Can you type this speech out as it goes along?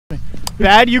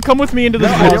Bad, you come with me into this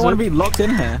closet. I don't want to be locked in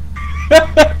here.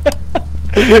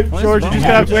 George, you just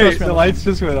have to wait, the lights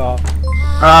just went off.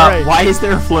 Right. Why is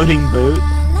there a floating boot?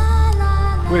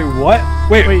 Wait, what?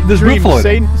 Wait, there's Dream, boot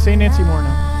floating. say Nancy Moore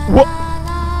now. What?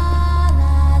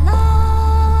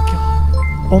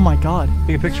 God. Oh my god.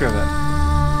 Take a picture of it.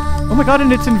 Oh my god,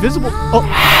 and it's invisible. Oh.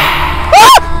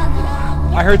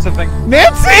 I heard something.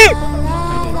 Nancy!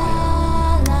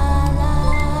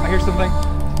 I hear something.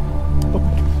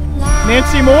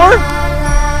 Nancy Moore?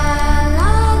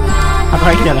 How do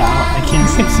I get out? I can't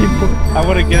see. Nancy Moore. I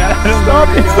want to get out. Stop,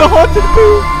 it's the haunted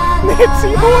booth.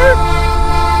 Nancy Moore?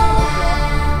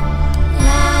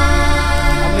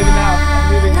 I'm leaving now.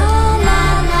 I'm leaving now.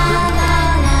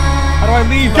 How do I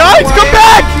leave? Guys, come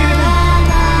back!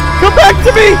 Come back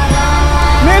to me!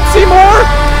 Nancy Moore?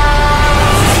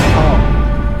 Oh.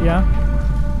 Yeah?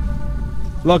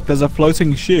 Look, there's a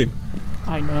floating shoe.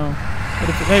 I know. But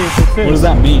if it fits. What does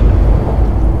that mean?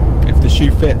 If the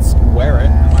shoe fits, wear it.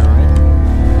 Am I right?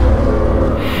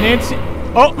 Nancy.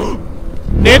 Oh!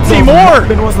 Nancy Moore!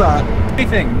 When was that?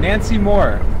 Anything. Nancy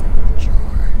Moore.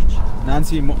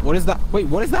 Nancy Moore. What is that? Wait,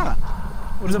 what is that?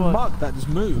 What is a What? mug that just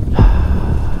moved?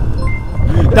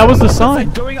 That was the It's sign.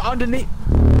 like going underneath.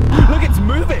 Look, it's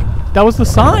moving. That was the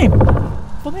sign.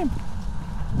 Full name.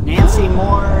 Nancy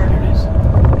Moore.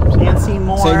 Nancy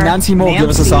Moore. Say Nancy Moore, give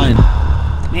us a sign.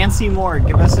 Nancy Moore,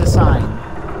 give us a sign.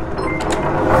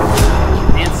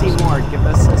 Nancy Moore, give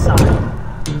us a sign.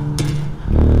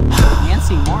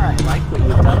 Nancy Moore, I like what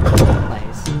you've done with the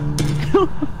place.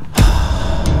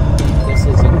 This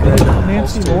is a good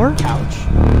Nancy upholstered Moore? couch.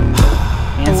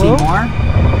 Nancy Hello? Moore?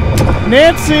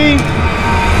 Nancy!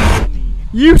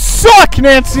 You suck,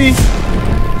 Nancy!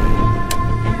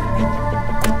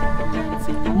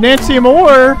 Nancy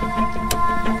Moore!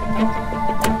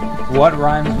 What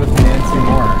rhymes with Nancy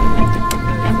Moore?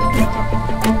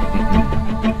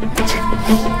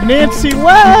 Nancy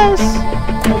West!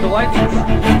 Oh, the lights are on.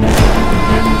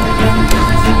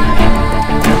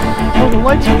 Oh, the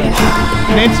lights are on.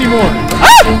 Nancy Moore.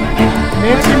 Ah!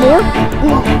 Nancy Moore? Oh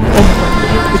my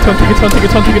god. It's hunting, it's hunting,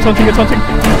 it's hunting, it's hunting, it's hunting.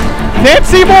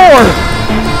 Nancy Moore!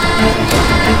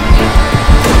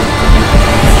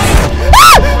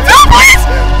 Ah! No, please!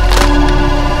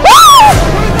 Ah!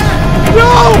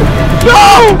 No!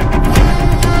 No!